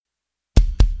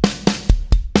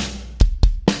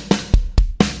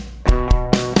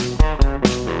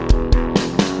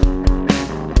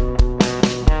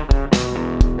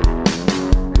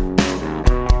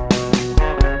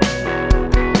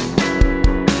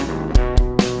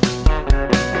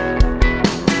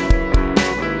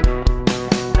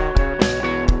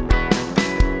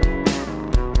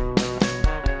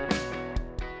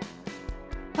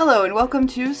Hello, and welcome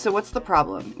to So What's the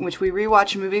Problem?, in which we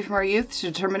rewatch a movie from our youth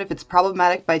to determine if it's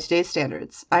problematic by today's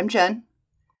standards. I'm Jen.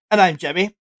 And I'm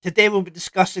Jimmy. Today we'll be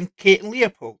discussing Kate and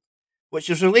Leopold, which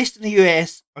was released in the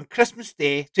US on Christmas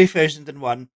Day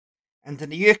 2001 and in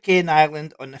the UK and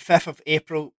Ireland on the 5th of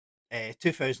April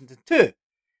 2002. It's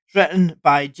written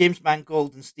by James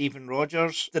Mangold and Stephen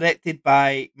Rogers, directed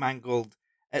by Mangold.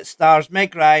 It stars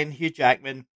Meg Ryan, Hugh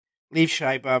Jackman, Liev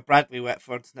Schreiber, Bradley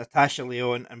Whitford, Natasha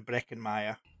Lyonne, and Breckin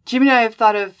Meyer. Jimmy and I have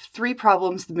thought of 3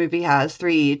 problems the movie has,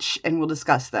 3 each, and we'll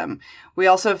discuss them. We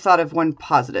also have thought of 1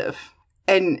 positive.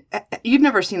 And you've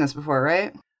never seen this before,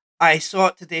 right? I saw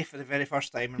it today for the very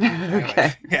first time in my entire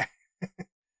life. Yeah.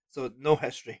 So no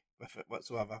history with it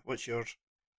whatsoever. What's yours?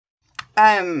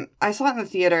 I saw it in the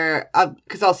theater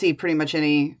because I'll see pretty much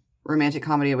any romantic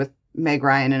comedy with Meg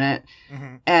Ryan in it.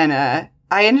 Mm-hmm. And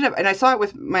I saw it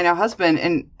with my now husband,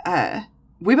 and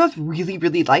we both really,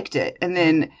 really liked it. And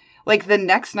then, like, the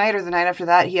next night or the night after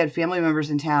that, he had family members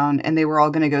in town, and they were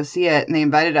all going to go see it, and they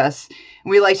invited us.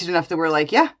 And we liked it enough that we're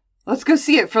like, yeah, let's go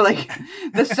see it for, like,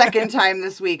 the second time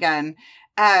this weekend.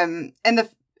 And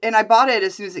I bought it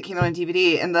as soon as it came out on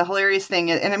DVD, and the hilarious thing,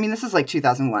 and I mean, this is, like,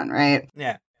 2001, right?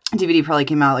 Yeah. DVD probably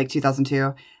came out, like,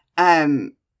 2002.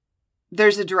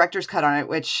 There's a director's cut on it,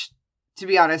 which, to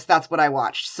be honest, that's what I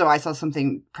watched. So I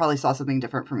probably saw something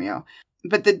different from you.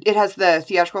 But it has the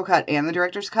theatrical cut and the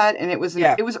director's cut, and it was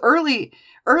early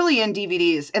in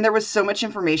DVDs, and there was so much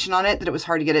information on it that it was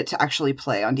hard to get it to actually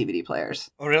play on DVD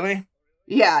players. Oh, really?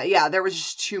 Yeah, there was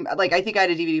just too, like, I think I had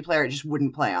a DVD player it just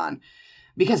wouldn't play on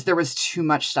because there was too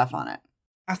much stuff on it.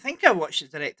 I think I watched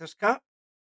the director's cut.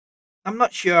 I'm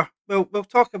not sure. We'll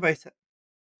talk about it.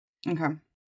 Okay.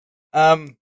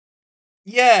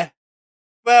 Yeah.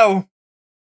 Well,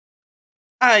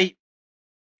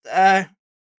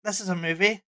 this is a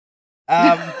movie.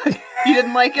 You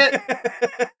didn't like it?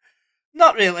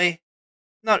 Not really.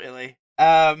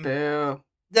 Boo.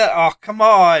 Oh, come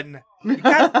on. You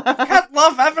can't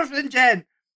love everything, Jen.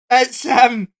 It's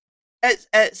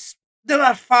there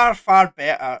are far, far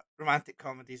better romantic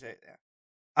comedies out there.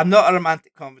 I'm not a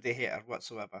romantic comedy hater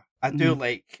whatsoever. I do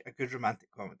like a good romantic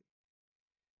comedy.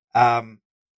 I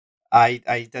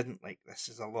didn't like this.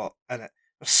 There's a lot in it.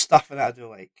 There's stuff in it I do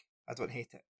like. I don't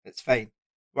hate it. It's fine.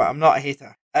 But I'm not a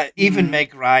hater. Even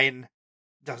Meg Ryan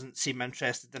doesn't seem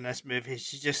interested in this movie.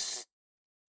 She's just,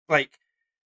 like,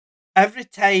 every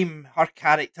time her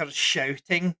character is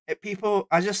shouting at people,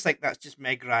 I just think that's just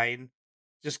Meg Ryan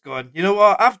just going, you know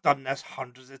what? I've done this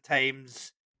hundreds of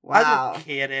times. Wow. I don't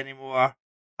care anymore.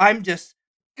 I'm just...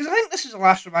 Because I think this is the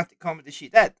last romantic comedy she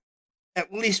did.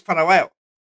 At least for a while.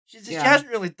 She hasn't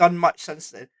really done much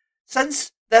since then.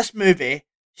 Since this movie,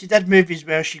 she did movies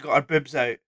where she got her boobs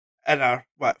out in her,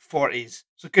 40s.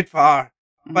 So good for her.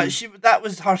 But that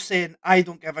was her saying, I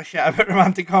don't give a shit about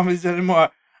romantic comedies anymore.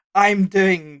 I'm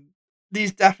doing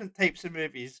these different types of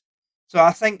movies. So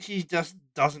I think she just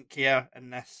doesn't care in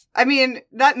this. I mean,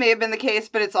 that may have been the case,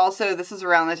 but it's also, this is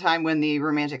around the time when the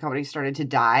romantic comedy started to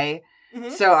die.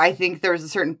 Mm-hmm. So I think there was a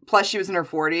certain, plus she was in her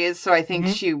 40s, so I think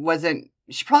she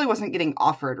probably wasn't getting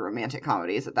offered romantic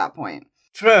comedies at that point.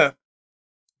 True.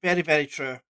 Very, very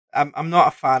true. I'm not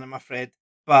a fan, I'm afraid.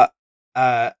 But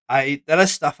there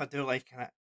is stuff I do like in it.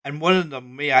 And one of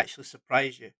them may actually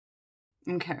surprise you.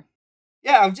 Okay.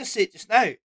 Yeah, I'll just say it just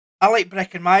now. I like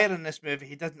Breckin Meyer in this movie.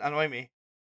 He doesn't annoy me.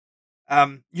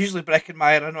 Usually Breckin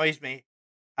Meyer annoys me.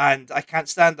 And I can't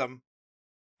stand him.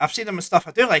 I've seen him in stuff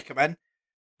I do like him in.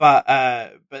 But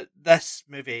this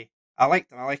movie, I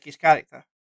liked him. I like his character.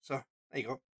 So, there you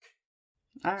go.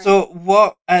 All right. So,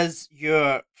 what is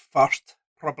your first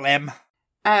problem?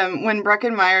 When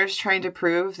Breckin Meyer's trying to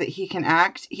prove that he can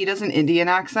act, he does an Indian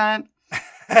accent.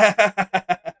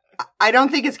 I don't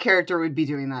think his character would be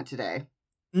doing that today.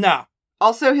 No.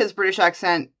 Also, his British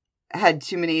accent had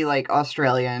too many, like,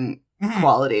 Australian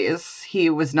qualities. He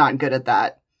was not good at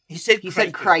that. He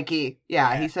said crikey.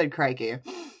 Yeah, he said crikey.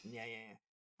 Yeah.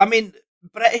 I mean,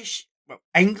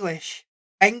 English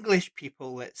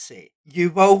people, let's say, you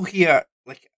will hear,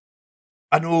 like,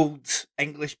 an old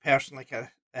English person, like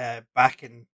back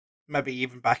in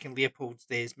Leopold's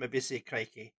days, maybe say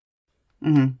crikey.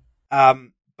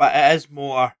 But it is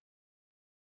more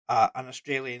an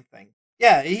Australian thing.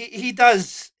 Yeah, he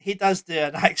does do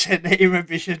an accent that he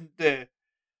maybe shouldn't do.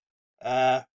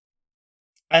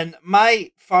 And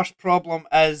my first problem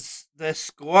is the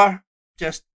score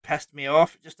just pissed me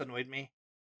off. It just annoyed me.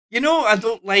 You know, I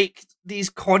don't like these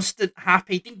constant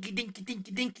happy dinky dinky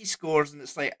dinky dinky scores, and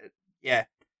it's like, yeah,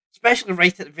 especially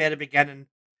right at the very beginning.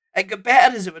 It got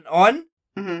better as it went on.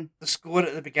 The score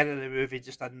at the beginning of the movie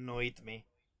just annoyed me.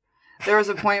 There was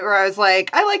a point where I was like,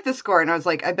 I like the score, and I was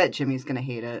like, I bet Jimmy's gonna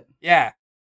hate it. Yeah,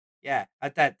 I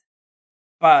did.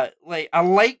 But like, I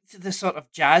liked the sort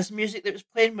of jazz music that was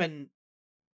playing when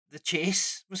the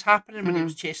chase was happening, when he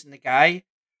was chasing the guy.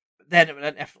 But then it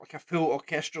went into like a full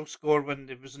orchestral score when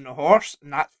there was on the horse,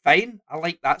 and that's fine. I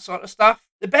like that sort of stuff.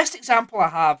 The best example I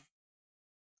have,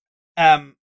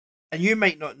 and you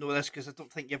might not know this because I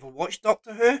don't think you ever watched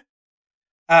Doctor Who.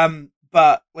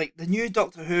 But like the new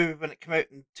Doctor Who, when it came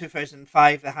out in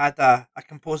 2005, they had a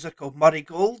composer called Murray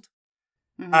Gold,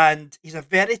 and he's a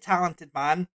very talented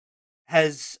man.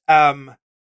 His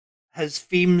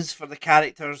themes for the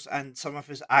characters and some of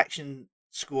his action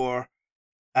score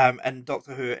in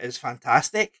Doctor Who is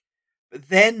fantastic. But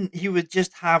then he would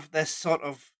just have this sort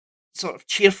of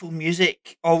cheerful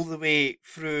music all the way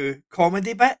through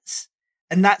comedy bits,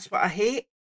 and that's what I hate.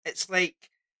 It's like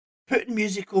putting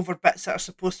music over bits that are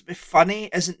supposed to be funny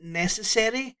isn't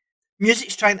necessary.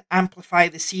 Music's trying to amplify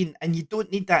the scene, and you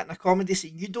don't need that in a comedy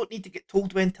scene. You don't need to get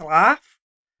told when to laugh.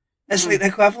 It's like the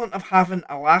equivalent of having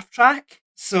a laugh track.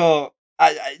 So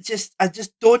I just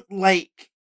don't like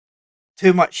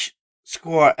too much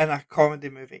score in a comedy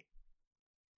movie.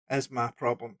 Is my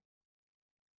problem.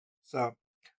 So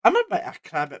I'm a bit a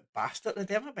crabbit bastard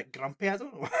today. I'm a bit grumpy. I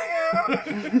don't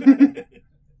know.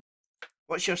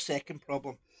 What's your second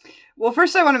problem? Well,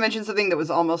 first I want to mention something that was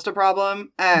almost a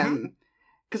problem.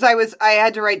 Because I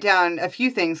had to write down a few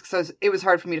things because it was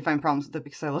hard for me to find problems with it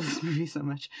because I love this movie so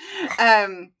much.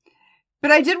 But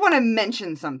I did want to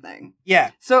mention something. Yeah.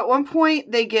 So at one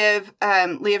point they give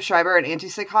Liev Schreiber an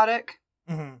antipsychotic.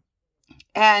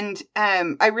 And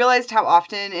I realized how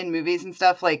often in movies and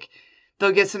stuff, like,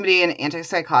 they'll give somebody an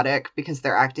antipsychotic because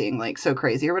they're acting, like, so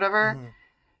crazy or whatever.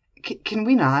 Can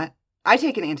we not? I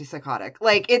take an antipsychotic.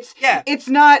 Like, it's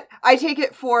not, I take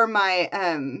it for my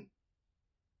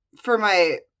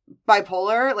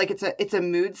bipolar. Like, it's a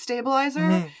mood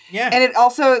stabilizer. Yeah.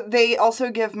 And they also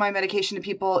give my medication to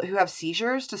people who have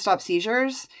seizures to stop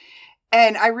seizures.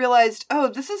 And I realized, oh,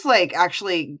 this is, like,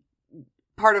 actually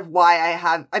part of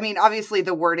why obviously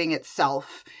the wording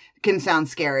itself can sound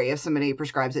scary if somebody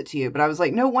prescribes it to you. But I was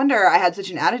like, no wonder I had such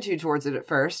an attitude towards it at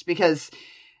first, because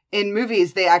in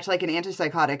movies, they act like an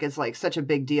antipsychotic is like such a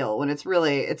big deal when it's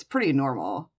pretty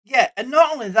normal. Yeah, and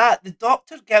not only that, the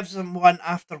doctor gives him one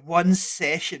after one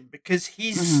session because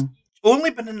he's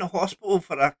only been in the hospital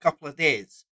for a couple of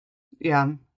days.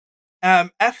 Yeah.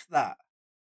 If that.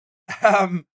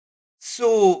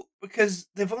 So, because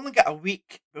they've only got a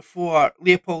week before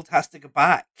Leopold has to go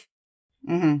back.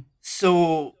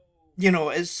 So,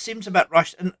 it seems a bit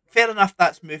rushed. And fair enough,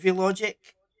 that's movie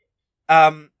logic.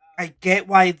 I get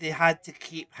why they had to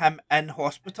keep him in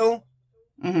hospital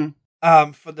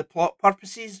for the plot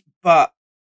purposes, but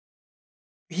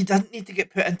he didn't need to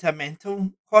get put into a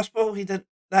mental hospital. He didn't.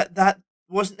 That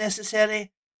wasn't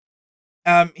necessary.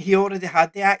 He already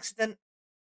had the accident.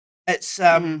 It's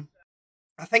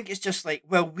I think it's just like,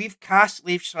 well, we've cast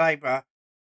Liev Schreiber.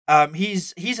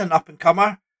 He's an up and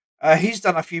comer. He's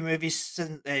done a few movies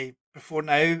since before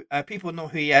now. People know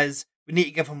who he is. We need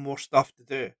to give him more stuff to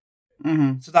do.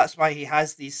 So that's why he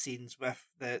has these scenes with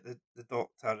the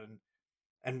doctor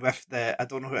and with I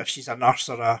don't know if she's a nurse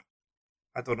or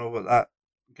I don't know what that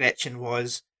Gretchen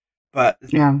was, but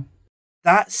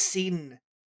that scene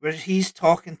where he's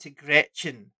talking to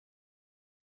Gretchen,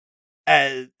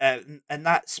 and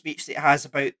that speech that he has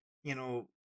about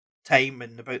time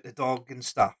and about the dog and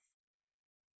stuff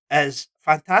is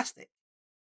fantastic,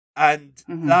 and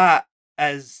that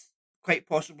is quite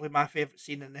possibly my favourite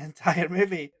scene in the entire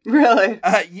movie. Really?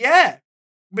 Yeah,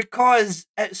 because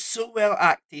it's so well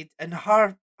acted, and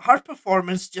her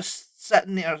performance, just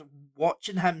sitting there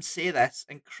watching him say this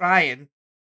and crying.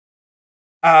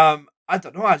 I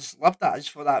don't know. I just loved that. I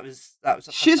just thought that was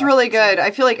a She's really good. scene.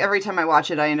 I feel like every time I watch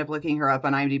it, I end up looking her up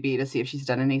on IMDb to see if she's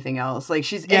done anything else. Like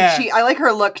I like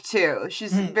her look too.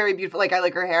 She's very beautiful. Like, I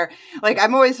like her hair. Like,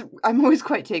 I'm always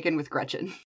quite taken with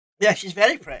Gretchen. Yeah, she's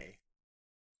very pretty,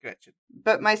 Gretchen.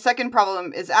 But my second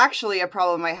problem is actually a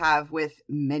problem I have with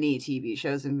many TV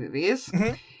shows and movies.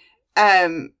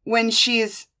 When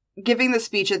she's giving the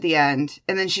speech at the end,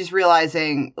 and then she's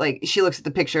realizing, like, she looks at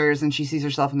the pictures and she sees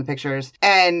herself in the pictures,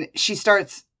 and she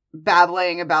starts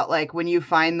babbling about, like, when you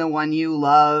find the one you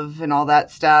love and all that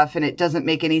stuff, and it doesn't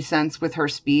make any sense with her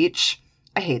speech.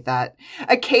 I hate that.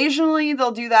 Occasionally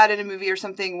they'll do that in a movie or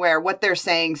something where what they're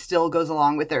saying still goes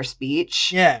along with their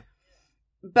speech. Yeah.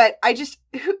 But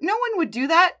no one would do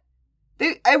that.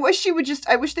 I wish they would just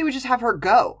have her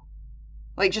go.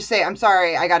 Like, just say, I'm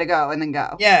sorry, I gotta go, and then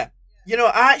go. Yeah.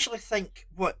 I actually think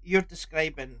what you're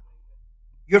describing,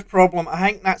 your problem, I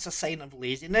think that's a sign of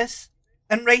laziness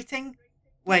in writing.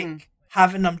 Like,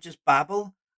 having them just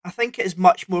babble. I think it is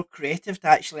much more creative to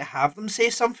actually have them say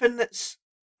something that's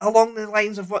along the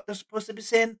lines of what they're supposed to be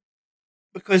saying,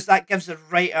 because that gives the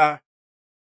writer,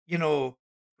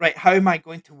 right, how am I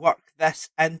going to work this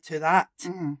into that,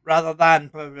 rather than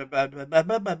or,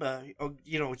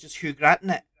 just Hugh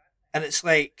Granting it. And it's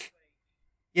like,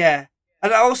 yeah.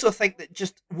 And I also think that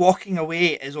just walking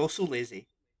away is also lazy.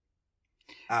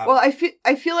 Well, I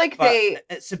feel like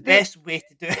it's the best way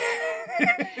to do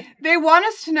it. They want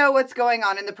us to know what's going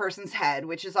on in the person's head,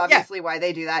 which is obviously why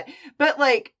they do that. But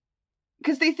like,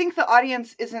 because they think the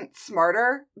audience isn't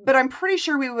smarter, but I'm pretty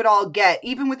sure we would all get,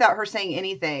 even without her saying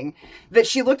anything, that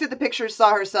she looked at the pictures,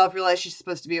 saw herself, realized she's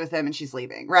supposed to be with him, and she's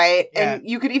leaving, right? Yeah. And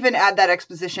you could even add that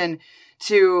exposition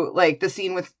to like the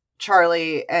scene with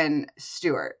Charlie and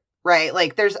Stuart, right?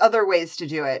 Like there's other ways to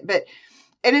do it,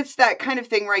 and it's that kind of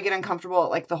thing where I get uncomfortable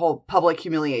at like the whole public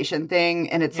humiliation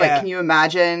thing. And it's like, can you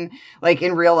imagine like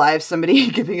in real life, somebody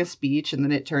giving a speech and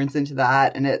then it turns into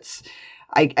that? And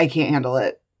I can't handle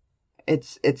it.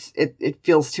 It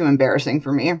feels too embarrassing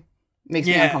for me. It makes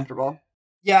me uncomfortable.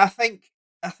 Yeah. I think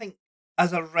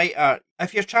as a writer,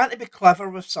 if you're trying to be clever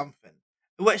with something,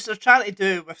 which they're trying to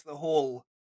do with the whole,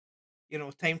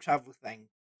 time travel thing,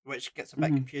 which gets a bit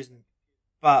confusing,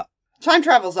 but time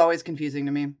travel is always confusing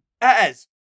to me. It is.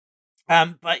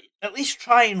 But at least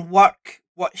try and work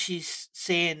what she's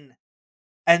saying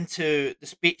into the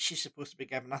speech she's supposed to be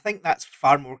giving. I think that's a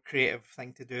far more creative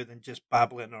thing to do than just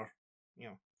babbling or,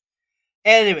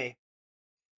 Anyway,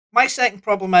 my second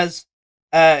problem is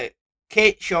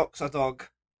Kate shocks a dog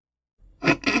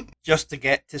just to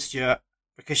get to Stuart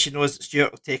because she knows that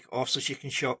Stuart will take it off so she can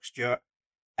shock Stuart.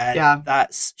 And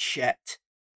that's shit.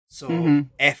 So,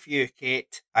 F you,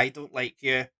 Kate. I don't like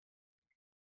you.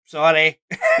 Sorry.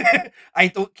 I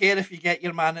don't care if you get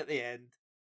your man at the end.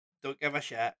 Don't give a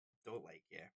shit. Don't like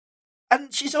you.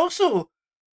 And she's also,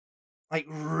 like,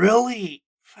 really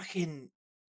fucking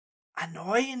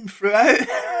annoying throughout.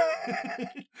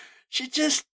 she's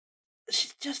just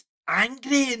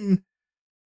angry and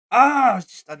it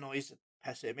just annoys the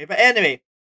piss out of me. But anyway,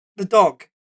 the dog.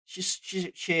 She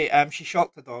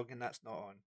shocked the dog and that's not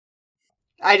on.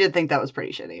 I did think that was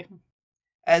pretty shitty.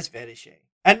 It's very shitty.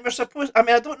 And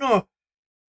I don't know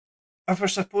if we're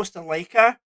supposed to like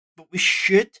her, but we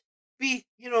should be,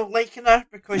 liking her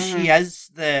because she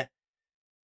is the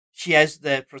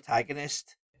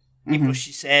protagonist. Even though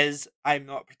she says, I'm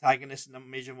not a protagonist in a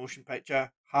major motion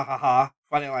picture. Ha ha ha.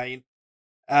 Funny line.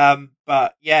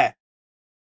 But yeah,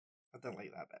 I don't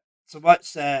like that bit. So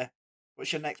what's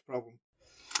your next problem?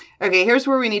 Okay, here's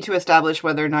where we need to establish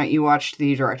whether or not you watched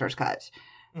the director's cut.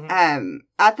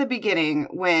 At the beginning,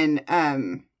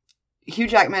 when Hugh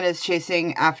Jackman is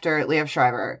chasing after Liev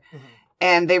Schreiber,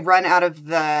 and they run out of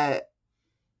the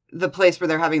place where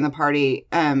they're having the party,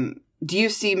 did you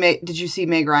see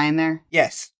Meg Ryan there?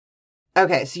 Yes.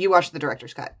 Okay, so you watched the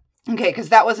director's cut. Okay, because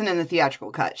that wasn't in the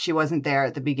theatrical cut. She wasn't there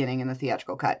at the beginning in the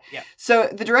theatrical cut. Yeah. So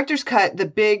the director's cut, the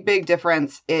big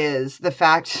difference is the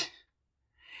fact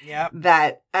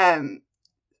that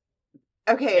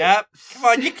okay. Yep. Come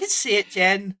on, you can see it,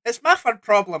 Jen. It's my third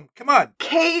problem. Come on.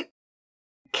 Kate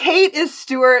is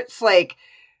Stuart's like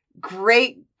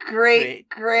great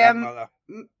grandmother.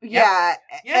 Yeah.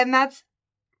 Yep. And that's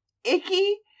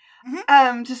icky,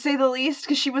 to say the least,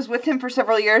 because she was with him for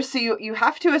several years, so you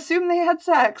have to assume they had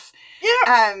sex.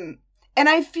 Yeah. And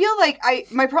I feel like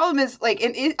my problem is like,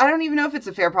 I don't even know if it's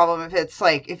a fair problem if it's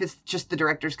just the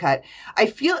director's cut. I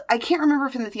can't remember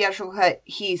if in the theatrical cut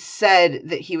he said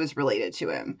that he was related to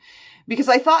him, because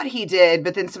I thought he did,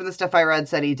 but then some of the stuff I read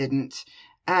said he didn't.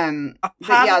 Apparently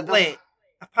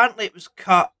it was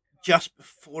cut just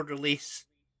before release.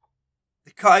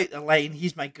 They cut out the line,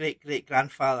 he's my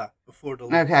great-great-grandfather, before the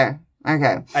release.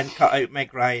 Okay. And cut out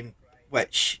Meg Ryan,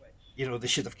 which, they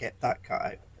should have kept that cut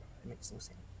out. It makes no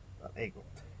sense. But there you go.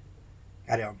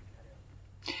 Carry on.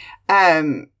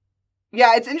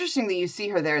 Yeah, it's interesting that you see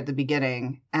her there at the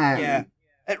beginning. It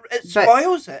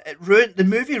spoils it. The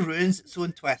movie ruins its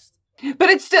own twist.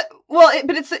 But it's still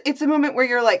it's a moment where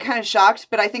you're like kind of shocked.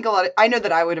 But I think I know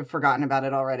that I would have forgotten about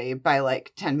it already by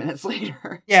like 10 minutes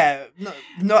later. Yeah,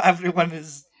 not everyone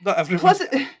is. Not everyone. Plus,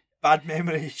 bad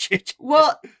memory.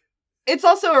 Well, it's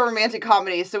also a romantic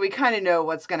comedy, so we kind of know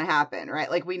what's going to happen,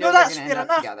 right? Like we know they're going to end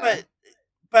up together.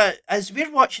 But as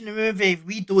we're watching the movie,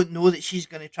 we don't know that she's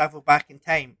going to travel back in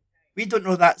time. We don't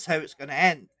know that's how it's going to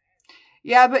end.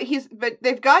 Yeah, but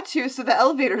they've got to, so the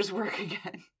elevators work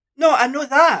again. No, I know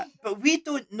that, but we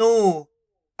don't know.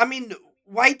 I mean,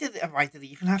 why did they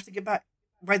even have to get back?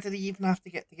 Why did they even have to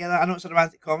get together? I know it's a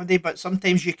romantic comedy, but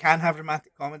sometimes you can have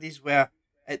romantic comedies where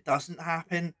it doesn't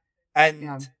happen,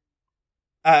 and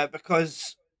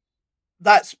because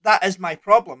that is my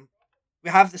problem. We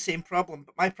have the same problem,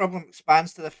 but my problem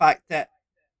expands to the fact that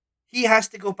he has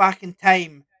to go back in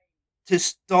time to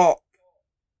stop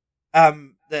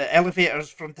the elevators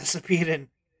from disappearing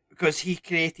because he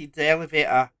created the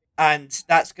elevator, and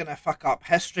that's going to fuck up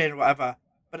history and whatever.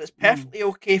 But it's perfectly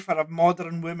okay for a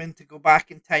modern woman to go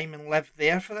back in time and live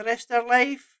there for the rest of her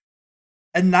life,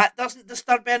 and that doesn't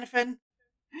disturb anything.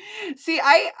 See,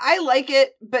 I like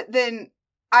it, but then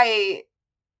I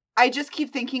just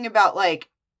keep thinking about like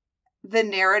the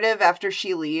narrative after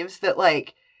she leaves, that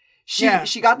like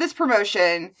she got this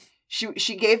promotion,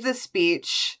 she gave this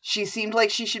speech, she seemed like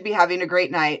she should be having a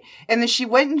great night, and then she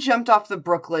went and jumped off the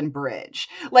Brooklyn Bridge.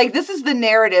 Like, this is the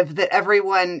narrative that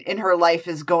everyone in her life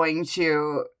is going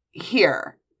to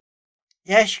hear.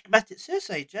 Yeah, she committed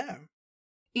suicide, yeah.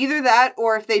 Either that,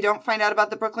 or if they don't find out about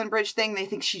the Brooklyn Bridge thing, they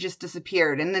think she just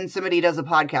disappeared, and then somebody does a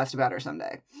podcast about her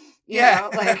someday. You know,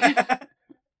 like,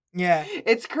 yeah,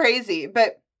 it's crazy.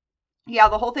 But yeah,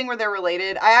 the whole thing where they're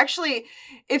related,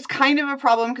 it's kind of a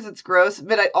problem because it's gross,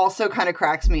 but it also kind of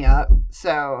cracks me up.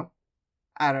 So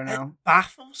I don't know. It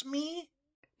baffles me.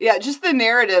 Yeah, just the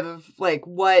narrative of like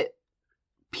what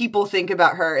people think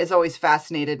about her has always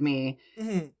fascinated me.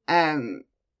 Mm-hmm.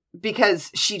 Because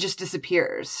she just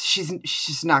disappears.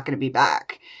 She's not going to be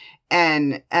back.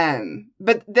 And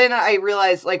but then I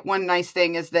realized, like, one nice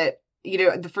thing is that, you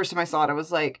know, the first time I saw it, I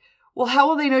was like, well, how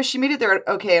will they know she made it there?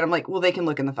 Okay. And I'm like, well, they can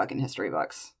look in the fucking history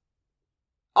books.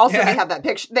 Also, they have that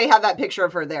picture. They have that picture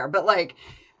of her there, but like,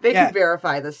 they can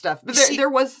verify this stuff. But there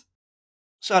was.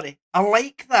 Sorry, I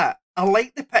like that. I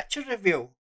like the picture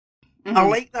reveal. Mm-hmm. I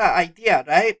like that idea,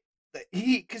 right?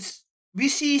 Because we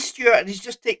see Stuart and he's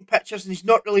just taking pictures and he's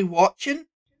not really watching.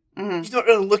 Mm-hmm. He's not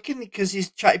really looking because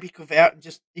he's trying to be covert and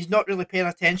just he's not really paying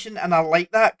attention. And I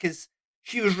like that because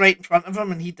she was right in front of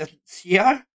him and he didn't see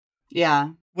her.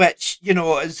 Yeah. Which, you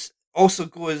know, is also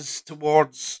goes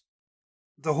towards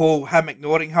the whole him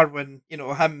ignoring her when, you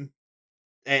know, him,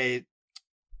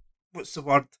 what's the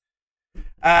word?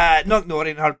 Not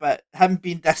ignoring her, but him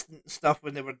being distant and stuff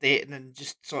when they were dating and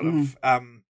just sort of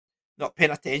not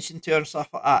paying attention to her and stuff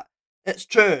like that. It's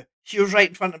true. She was right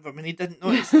in front of him and he didn't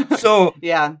notice. So,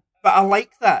 yeah. But I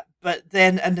like that. But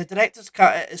then in the director's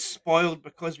cut, it is spoiled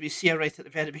because we see her right at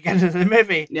the very beginning of the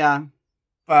movie. Yeah.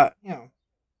 But, you know.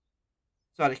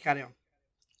 Sorry, carry on.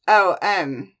 Oh,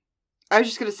 I was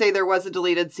just going to say there was a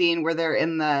deleted scene where they're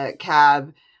in the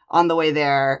cab on the way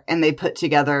there and they put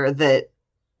together that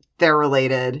they're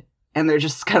related and they're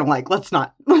just kind of like, let's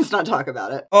not talk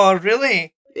about it. Oh,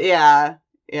 really? Yeah.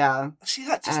 Yeah. See,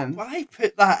 that just, why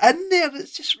put that in there?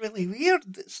 It's just really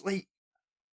weird. It's like,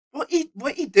 what you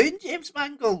doing, James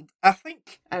Mangold? I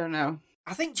don't know.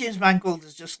 I think James Mangold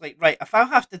is just like, right, if I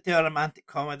have to do a romantic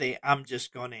comedy, I'm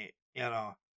just going to, you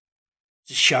know,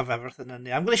 just shove everything in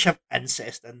there. I'm going to shove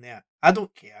incest in there. I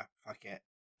don't care. Fuck it.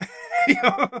 You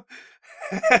know?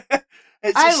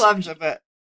 It just seems a bit...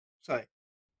 Sorry.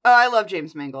 Oh, I love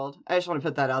James Mangold. I just want to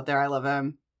put that out there. I love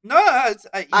him. No,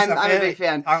 I'm a big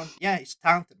fan. Yeah, he's a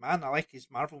talented man. I like his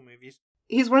Marvel movies.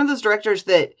 He's one of those directors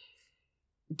that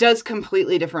does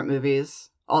completely different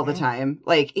movies all the time.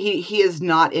 Like, he is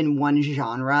not in one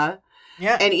genre.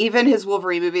 Yeah. And even his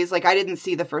Wolverine movies, like, I didn't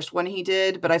see the first one he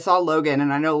did, but I saw Logan,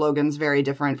 and I know Logan's very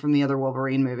different from the other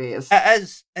Wolverine movies. It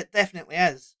is. It definitely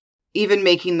is. Even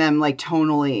making them, like,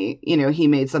 tonally, you know, he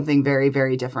made something very,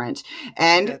 very different.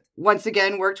 And once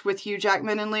again, worked with Hugh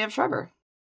Jackman and Liev Schreiber.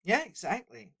 Yeah,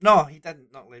 exactly. No, he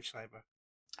didn't. Not Liev Schreiber.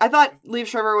 I thought Liev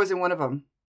Schreiber was in one of them.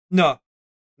 No.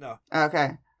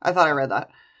 Okay. I thought I read that.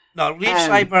 No, Liev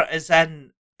Schreiber is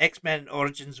in X-Men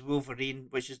Origins Wolverine,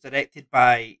 which is directed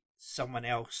by someone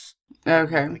else.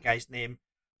 Okay. The guy's name.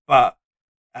 But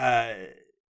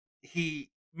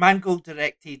Mangold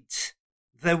directed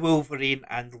The Wolverine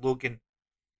and Logan.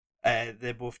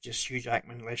 They're both just Hugh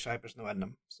Jackman. Liev Schreiber's not in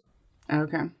them. So.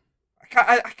 Okay.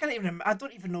 I can't even remember. I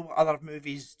don't even know what other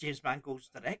movies James Mangold's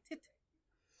directed.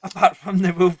 Apart from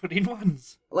the Wolverine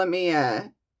ones. Let me,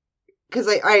 because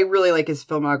I really like his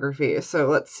filmography. So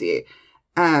let's see.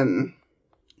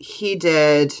 He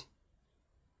did...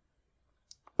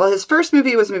 Well, his first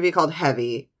movie was a movie called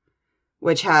Heavy,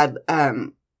 which had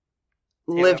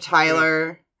Liv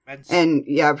Tyler and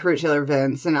Pruitt Taylor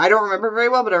Vince, and I don't remember very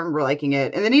well, but I remember liking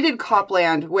it. And then he did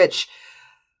Copland, which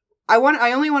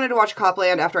I only wanted to watch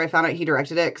Copland after I found out he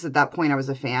directed it, because at that point I was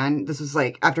a fan. This was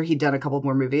like after he'd done a couple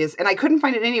more movies, and I couldn't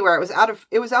find it anywhere.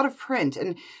 It was out of print,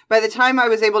 and by the time I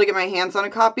was able to get my hands on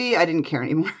a copy, I didn't care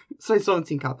anymore. So I still haven't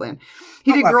seen Copland.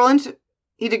 He did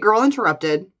Girl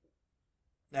Interrupted.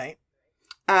 Right.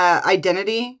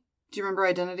 Identity. Do you remember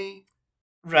Identity?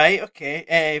 Right,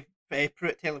 okay.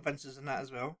 Pruitt Taylor Vince is in that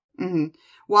as well. Mm-hmm.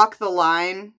 Walk the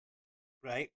Line.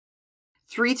 Right.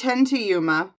 3:10 to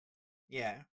Yuma.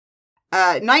 Yeah.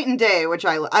 Night and Day, which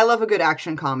I love a good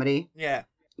action comedy. Yeah.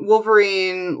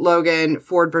 Wolverine, Logan,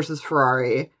 Ford versus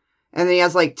Ferrari. And then he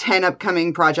has like 10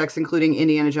 upcoming projects, including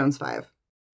Indiana Jones 5.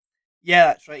 Yeah,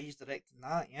 that's right. He's directing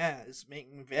that. Yeah, it's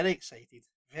making me very excited.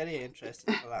 Very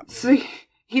interested for that movie. So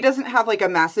he doesn't have like a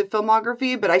massive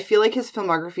filmography, but I feel like his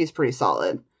filmography is pretty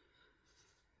solid.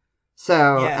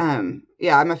 So,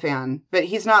 yeah, I'm a fan. But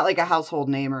he's not like a household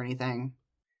name or anything.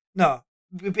 No,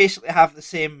 we basically have the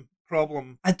same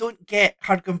problem. I don't get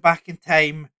her going back in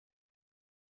time,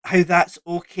 how that's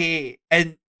okay.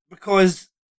 And because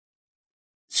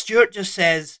Stuart just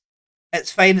says,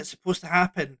 it's fine, it's supposed to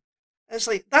happen. It's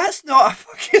like, that's not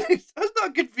a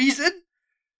good reason.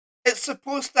 It's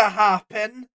supposed to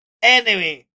happen.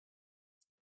 Anyway,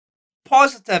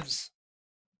 positives.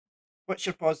 What's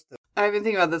your positive? I've been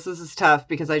thinking about this. This is tough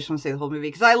because I just want to say the whole movie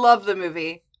because I love the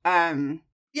movie.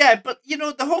 Yeah, but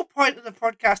the whole point of the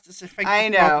podcast is to think I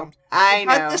problems. We've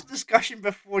had this discussion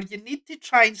before. You need to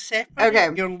try and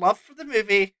separate your love for the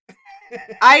movie.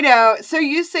 I know. So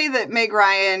you say that Meg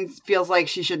Ryan feels like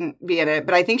she shouldn't be in it,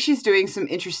 but I think she's doing some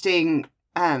interesting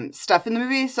stuff in the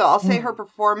movie. So I'll say her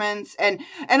performance and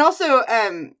also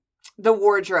the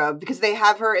wardrobe, because they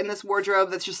have her in this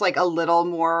wardrobe that's just like a little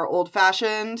more old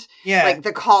fashioned. Yeah. Like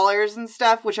the collars and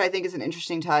stuff, which I think is an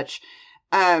interesting touch.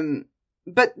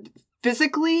 But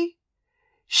physically,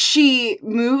 she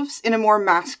moves in a more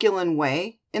masculine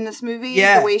way in this movie.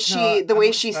 Yeah, the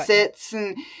way she sits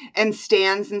and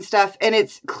stands and stuff. And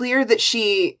it's clear that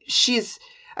she's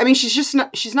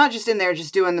not just in there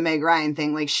just doing the Meg Ryan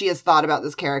thing. Like, she has thought about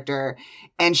this character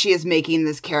and she is making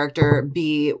this character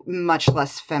be much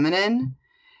less feminine.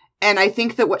 And I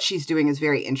think that what she's doing is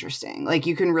very interesting. Like,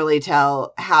 you can really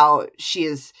tell how she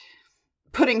is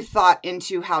putting thought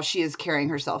into how she is carrying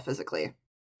herself physically.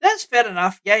 That's fair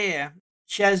enough. Yeah.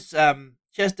 She has done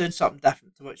something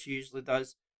different to what she usually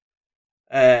does.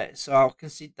 So I'll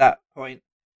concede that point.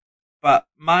 But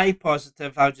my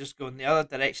positive, I'll just go in the other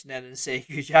direction then and say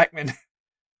Hugh Jackman.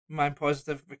 My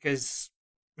positive, because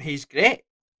he's great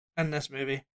in this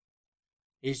movie.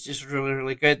 He's just really,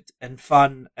 really good and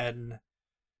fun and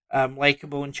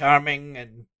likable and charming,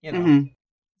 and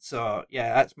So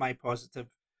yeah, that's my positive.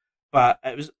 But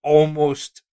it was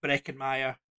almost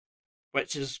Breckenmeyer,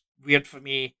 which is weird for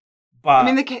me. But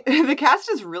I mean, the cast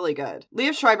is really good.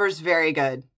 Liev Schreiber's very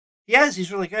good.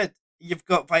 He's really good. You've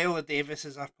got Viola Davis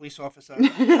as a police officer.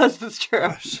 Yes, that's true.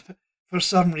 For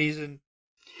some reason.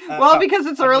 Well, because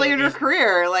it's early in her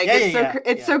career. Like,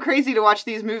 it's so crazy to watch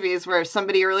these movies where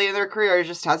somebody early in their career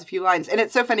just has a few lines. And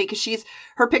it's so funny because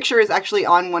her picture is actually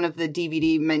on one of the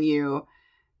DVD menu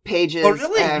pages. Oh,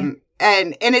 really?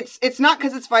 And it's not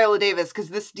because it's Viola Davis, because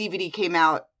this DVD came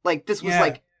out, like, this was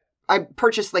like, I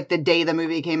purchased like the day the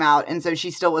movie came out, and so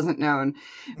she still wasn't known,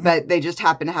 but they just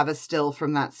happened to have a still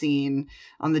from that scene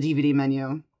on the DVD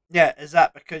menu. Yeah, is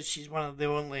that because she's one of the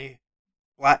only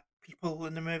black people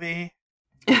in the movie?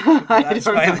 I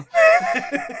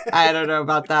don't know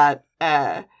about that.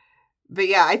 But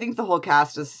yeah, I think the whole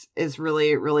cast is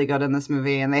really, really good in this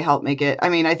movie, and they help make it. I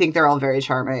mean, I think they're all very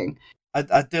charming.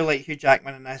 I do like Hugh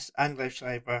Jackman in this, and Liev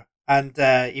Schreiber, and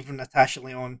even Natasha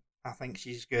Lyonne. I think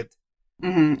she's good.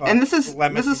 Mm-hmm. And this is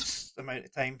amount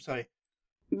of time. Sorry.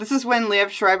 This is when Liev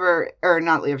Schreiber, or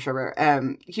not Liev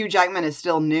Schreiber, Hugh Jackman is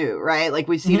still new, right? Like,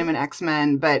 we've seen him in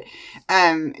X-Men, but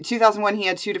 2001 he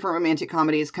had 2 different romantic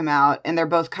comedies come out, and they're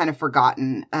both kind of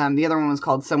forgotten. The other one was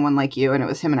called Someone Like You, and it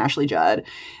was him and Ashley Judd.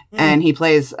 And he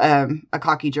plays a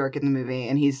cocky jerk in the movie,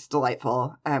 and he's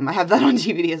delightful. I have that on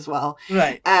DVD as well.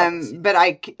 Right. But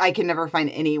I can never find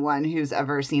anyone who's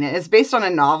ever seen it. It's based on a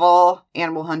novel,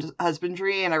 Animal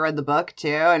Husbandry, and I read the book too,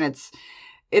 and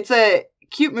it's a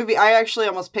cute movie. I actually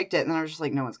almost picked it, and then I was just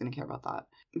like, no one's going to care about that.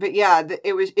 But yeah,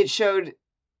 it was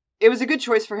a good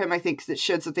choice for him, I think, because it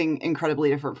showed something incredibly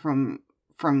different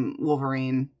from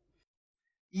Wolverine.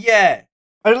 Yeah.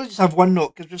 I really just have one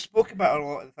note, because we've spoken about a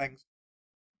lot of things.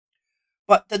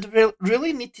 But did we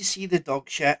really need to see the dog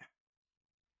shit?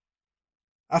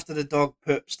 After the dog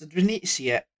poops, did we need to see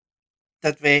it?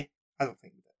 Did we? I don't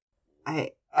think we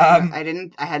did. I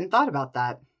hadn't thought about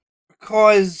that.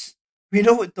 Because we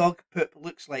know what dog poop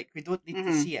looks like. We don't need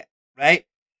to see it, right?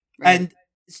 And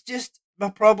it's just, my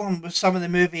problem with some of the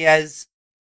movie is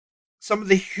some of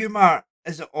the humour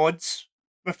is at odds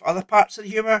with other parts of the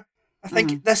humour. I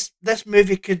think this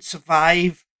movie could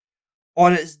survive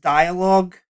on its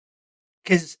dialogue,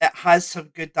 because it has some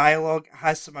good dialogue, it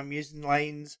has some amusing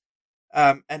lines,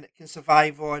 and it can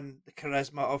survive on the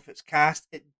charisma of its cast.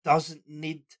 It doesn't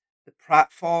need the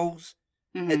pratfalls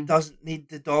It doesn't need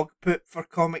the dog poop for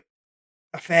comic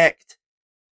effect.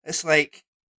 It's like,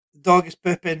 the dog is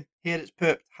pooping, here it's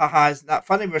pooped, haha, isn't that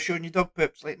funny? We're showing you dog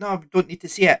poops. Like, no, we don't need to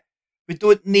see it. We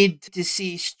don't need to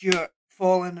see Stuart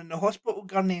falling in the hospital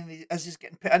gurney as he's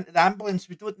getting put into the ambulance.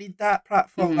 We don't need that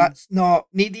pratfall. That's not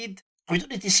needed. We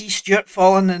don't need to see Stuart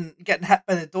falling and getting hit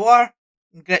by the door,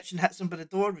 and Gretchen hits him by the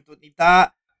door. We don't need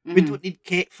that. We don't need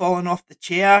Kate falling off the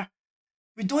chair.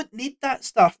 We don't need that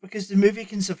stuff, because the movie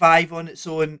can survive on its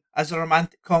own as a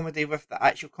romantic comedy with the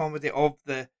actual comedy of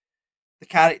the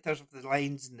characters, of the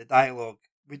lines and the dialogue.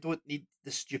 We don't need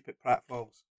the stupid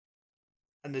pratfalls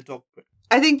and the dog poop.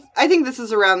 I think this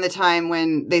is around the time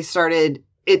when they started.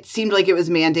 It seemed like it was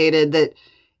mandated that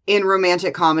in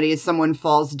romantic comedies, someone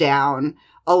falls down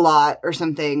a lot or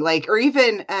something, like, or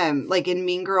even like in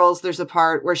Mean Girls, there's a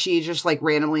part where she just like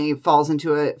randomly falls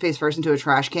face first into a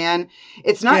trash can.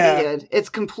 It's not needed. It's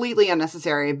completely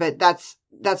unnecessary, but that's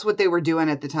what they were doing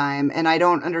at the time. And I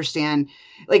don't understand.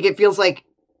 Like, it feels like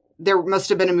there must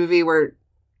have been a movie where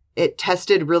it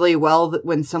tested really well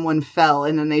when someone fell,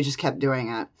 and then they just kept doing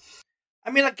it. I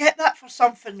mean, I get that for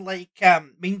something like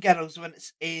Mean Girls, when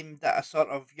it's aimed at a sort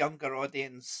of younger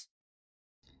audience.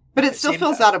 But it still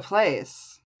feels out of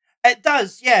place. It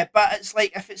does, yeah, but it's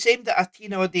like, if it's aimed at a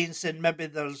teen audience and maybe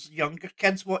there's younger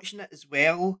kids watching it as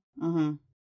well.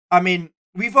 I mean,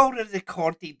 we've already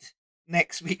recorded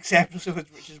next week's episode,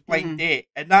 which is Blind Date,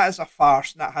 and that is a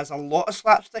farce, and that has a lot of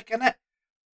slapstick in it.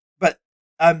 But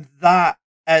that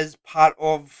is part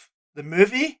of the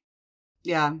movie.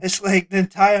 Yeah. It's like the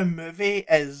entire movie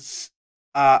is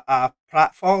a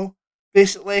pratfall,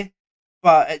 basically,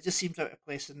 but it just seems out of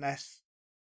place in this.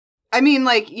 I mean,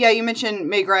 like, yeah, you mentioned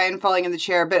Meg Ryan falling in the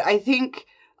chair, but I think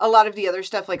a lot of the other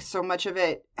stuff, like, so much of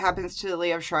it happens to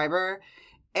Liev Schreiber.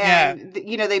 And,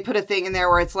 you know, they put a thing in there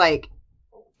where it's like,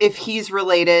 if he's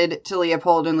related to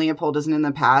Leopold and Leopold isn't in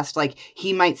the past, like,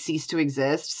 he might cease to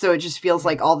exist. So it just feels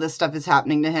like all this stuff is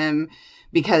happening to him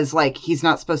because, like, he's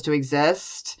not supposed to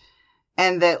exist.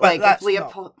 And that, but like, if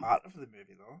Leopold... not part of the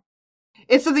movie, though.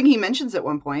 It's something he mentions at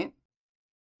one point.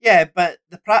 Yeah, but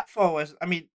the pratfall is... I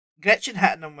mean, Gretchen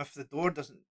hitting him with the door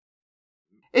doesn't...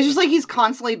 It's just like he's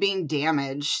constantly being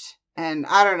damaged. And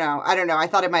I don't know. I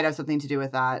thought it might have something to do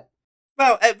with that.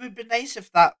 Well, it would be nice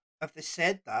if they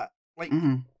said that. Like,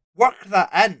 work that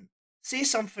in. Say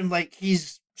something like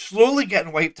he's slowly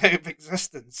getting wiped out of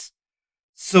existence.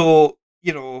 So,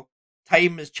 you know,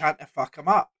 time is trying to fuck him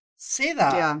up. Say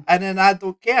that, and then I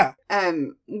don't care.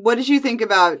 What did you think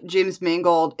about James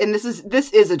Mangold? And this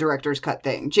is a director's cut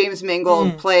thing. James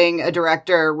Mangold playing a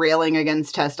director railing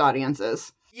against test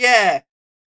audiences. Yeah.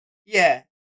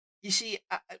 You see,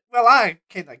 I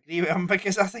kind of agree with him,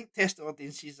 because I think test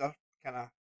audiences are kind of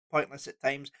pointless at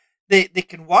times. They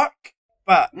can work,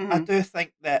 but I do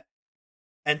think that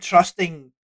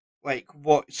entrusting like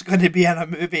what's going to be in a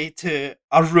movie to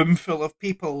a room full of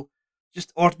people,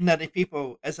 just ordinary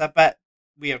people, is a bit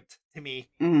weird to me.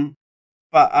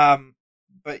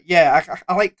 But yeah,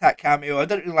 I liked that cameo. I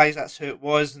didn't realise that's who it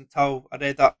was until I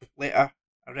read up later.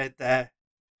 I read the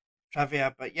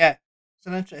trivia, but yeah, it's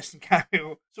an interesting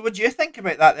cameo. So what do you think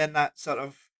about that then, that sort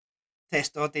of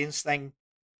test audience thing?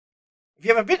 Have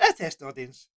you ever been to a test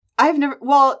audience? I've never,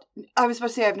 well, I was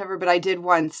supposed to say I've never, but I did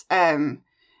once.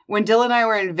 When Dylan and I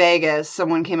were in Vegas,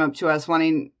 someone came up to us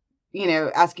wanting, you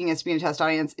know, asking us to be in a test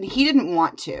audience, and he didn't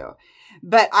want to.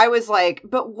 But I was like,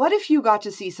 but what if you got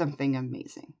to see something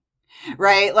amazing?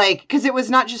 Right? Like, because it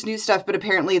was not just new stuff, but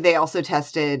apparently they also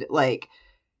tested, like,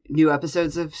 new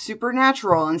episodes of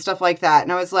Supernatural and stuff like that.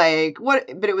 And I was like, what?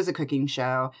 But it was a cooking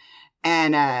show.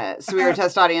 And so we were a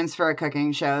test audience for a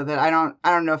cooking show that I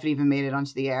don't know if it even made it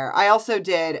onto the air. I also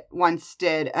once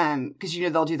did, because, you know,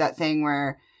 they'll do that thing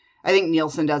where, I think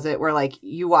Nielsen does it, where, like,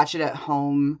 you watch it at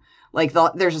home. Like,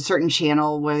 there's a certain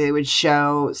channel where they would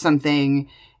show something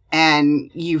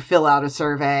and you fill out a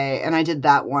survey. And I did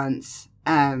that once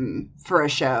for a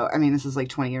show. I mean, this is like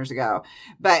 20 years ago.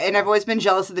 And I've always been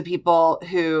jealous of the people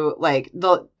who, like,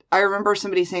 I remember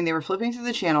somebody saying they were flipping through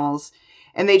the channels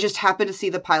and they just happened to see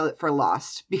the pilot for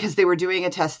Lost because they were doing a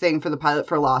test thing for the pilot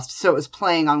for Lost. So it was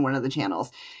playing on one of the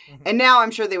channels. And now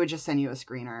I'm sure they would just send you a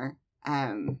screener.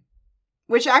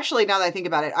 Which actually, now that I think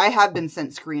about it, I have been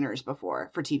sent screeners before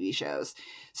for TV shows.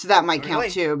 So that might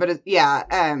count too. But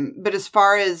but as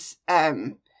far as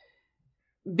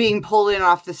being pulled in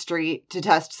off the street to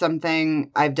test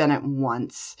something, I've done it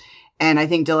once. And I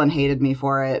think Dylan hated me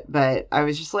for it. But I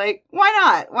was just like, why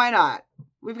not? Why not?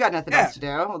 We've got nothing else to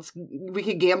do. We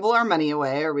could gamble our money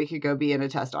away, or we could go be in a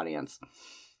test audience.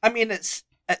 I mean, it's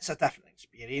a different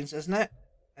experience, isn't it?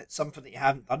 It's something that you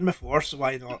haven't done before, so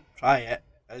why not try it?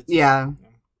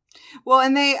 Well,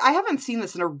 and I haven't seen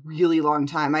this in a really long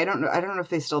time. I don't know if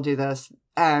they still do this.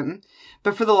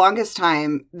 But for the longest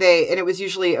time, and it was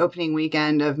usually opening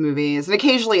weekend of movies and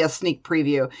occasionally a sneak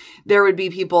preview. There would be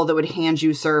people that would hand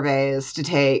you surveys to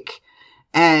take.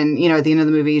 And, at the end of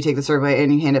the movie, you take the survey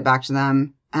and you hand it back to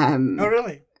them. Oh,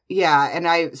 really? Yeah. And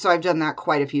I've done that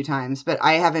quite a few times, but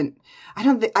I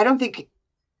don't think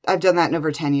I've done that in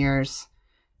over 10 years.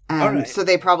 Right. So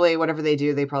they probably, whatever they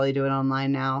do it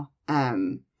online now.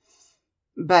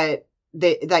 But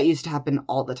that used to happen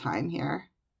all the time here.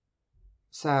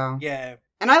 So yeah,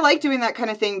 and I like doing that kind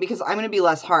of thing because I'm going to be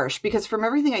less harsh. Because from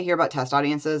everything I hear about test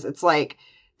audiences, it's like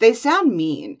they sound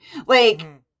mean, like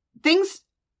things.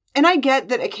 And I get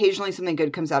that occasionally something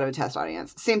good comes out of a test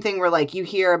audience. Same thing where like you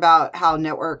hear about how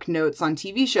network notes on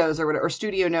TV shows or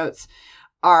studio notes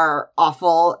are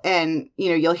awful, and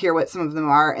you'll hear what some of them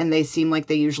are, and they seem like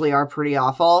they usually are pretty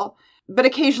awful. But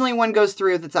occasionally one goes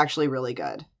through that's actually really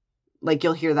good. Like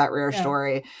you'll hear that rare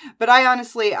story. But I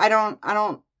honestly, I don't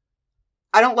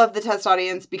love the test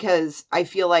audience because I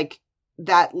feel like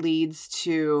that leads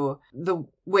to the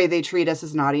way they treat us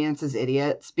as an audience as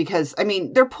idiots. Because, I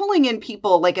mean, they're pulling in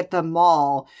people like at the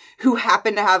mall who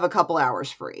happen to have a couple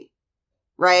hours free,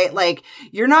 right? Like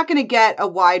you're not going to get a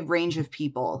wide range of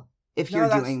people if you're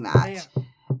doing that.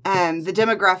 The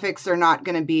demographics are not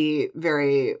going to be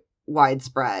very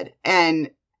widespread. And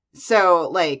so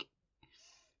like,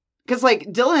 because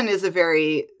like Dylan is a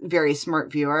very, very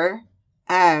smart viewer,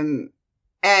 and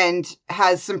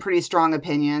has some pretty strong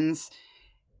opinions.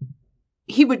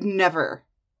 He would never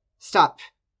stop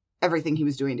everything he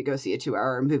was doing to go see a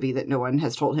 2-hour movie that no one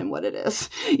has told him what it is.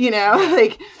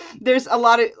 Like there's a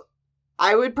lot of,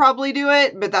 I would probably do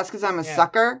it, but that's because I'm a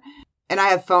sucker and I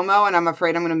have FOMO and I'm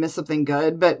afraid I'm going to miss something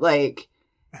good. But like,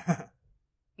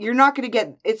 you're not going to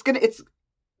get, it's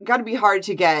got to be hard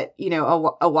to get,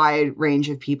 a wide range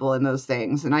of people in those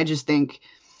things. And I just think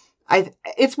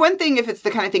it's one thing if it's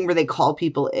the kind of thing where they call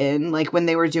people in, like when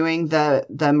they were doing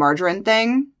the margarine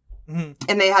thing and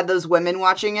they had those women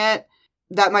watching it.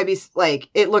 That might be like,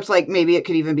 it looked like maybe it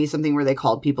could even be something where they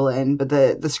called people in, but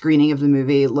the screening of the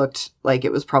movie looked like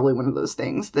it was probably one of those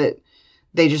things that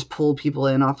they just pull people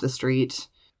in off the street.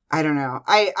 I don't know.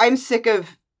 I'm sick of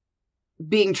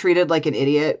being treated like an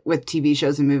idiot with TV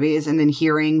shows and movies, and then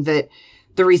hearing that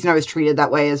the reason I was treated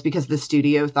that way is because the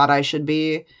studio thought I should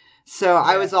be. So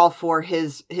I was all for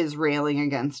his railing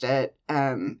against it.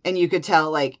 And you could tell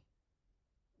like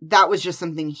that was just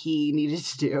something he needed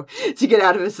to do to get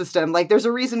out of his system. Like there's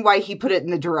a reason why he put it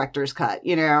in the director's cut,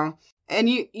 And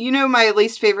you know my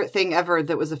least favorite thing ever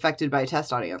that was affected by a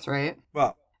test audience, right?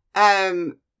 Well,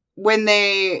 when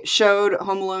they showed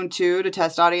Home Alone 2 to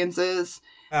test audiences,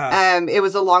 it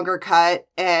was a longer cut,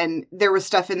 and there was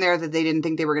stuff in there that they didn't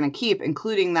think they were going to keep,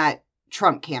 including that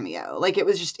Trump cameo. Like it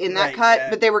was just in that cut,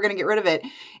 but they were going to get rid of it.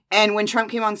 And when Trump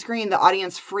came on screen, the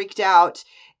audience freaked out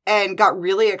and got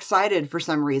really excited for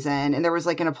some reason. And there was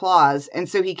like an applause. And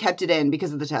so he kept it in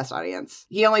because of the test audience.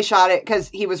 He only shot it because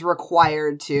he was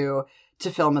required to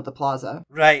film at the plaza.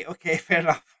 Right. Okay. Fair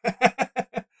enough.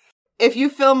 If you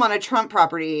film on a Trump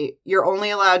property, you're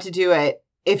only allowed to do it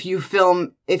if you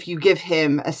give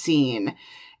him a scene.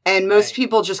 And most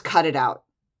people just cut it out.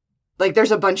 Like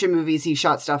there's a bunch of movies he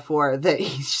shot stuff for that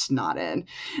he's just not in.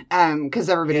 Because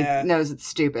everybody knows it's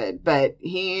stupid. But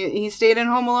he stayed in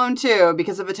Home Alone 2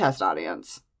 because of a test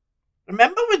audience.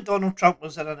 Remember when Donald Trump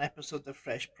was in an episode of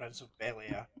Fresh Prince of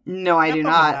Bel-Air? No, I do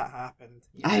not. When that happened?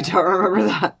 Yeah. I don't remember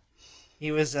that.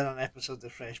 He was in an episode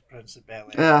of Fresh Prince of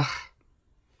Bel-Air. Ugh.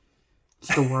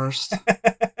 It's the worst.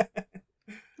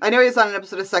 I know he was on an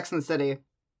episode of Sex and the City.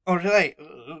 Oh, really?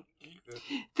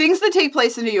 Things that take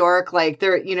place in New York, like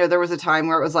there was a time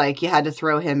where it was like you had to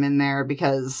throw him in there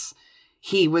because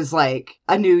he was like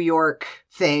a New York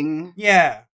thing.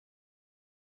 Yeah.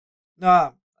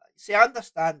 No, see, I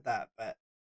understand that, but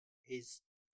he's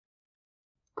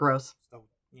gross. Still,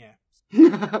 yeah.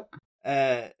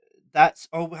 That's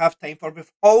all we have time for. We've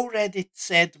already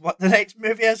said what the next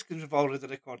movie is because we've already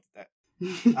recorded it.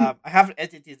 I haven't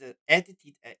edited it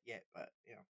yet, but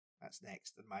that's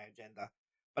next in my agenda.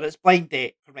 But it's Blind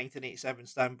Date from 1987,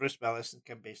 starring Bruce Willis and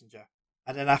Kim Basinger.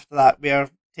 And then after that, we are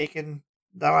taking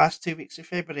the last 2 weeks of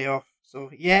February off. So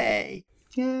yay!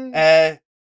 Yay.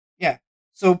 Yeah.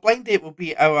 So Blind Date will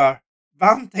be our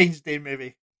Valentine's Day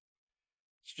movie.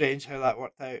 Strange how that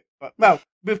worked out, but well,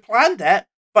 we planned it.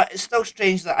 But it's still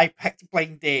strange that I picked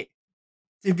Blind Date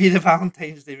to be the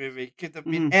Valentine's Day movie. Could have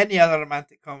been any other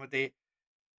romantic comedy,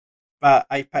 but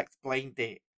I picked Blind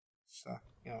Date. So,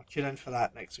 tune in for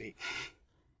that next week.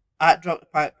 At Drop the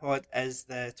Panic Pod is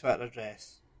the Twitter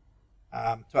address.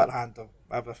 Twitter handle,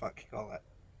 whatever the fuck you call it.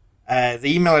 The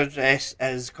email address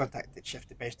is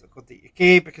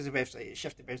contact@shiftybest.co.uk because the website is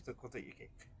shiftybest.co.uk.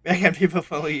 Where can people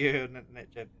follow you on the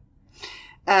internet, Jen?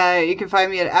 You can find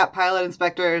me at Pilot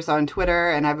Inspectors on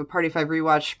Twitter, and I have a Party 5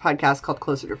 Rewatch podcast called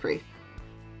Closer to Free.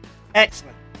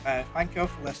 Excellent. Thank you all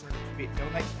for listening. Till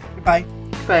next time. Goodbye.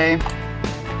 Bye.